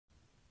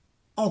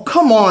Oh,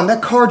 come on,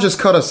 that car just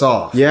cut us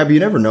off. Yeah, but you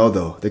never know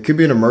though. There could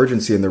be an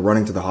emergency and they're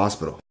running to the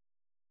hospital.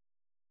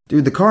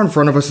 Dude, the car in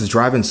front of us is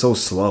driving so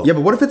slow. Yeah,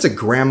 but what if it's a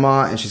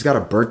grandma and she's got a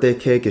birthday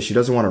cake and she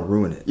doesn't want to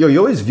ruin it? Yo, you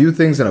always view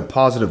things in a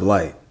positive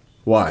light.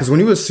 Why? Because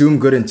when you assume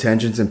good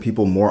intentions in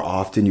people more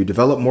often, you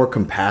develop more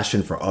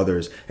compassion for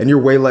others and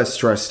you're way less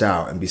stressed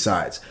out. And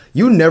besides,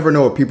 you never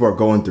know what people are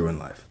going through in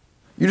life.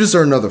 You just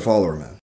earned another follower, man.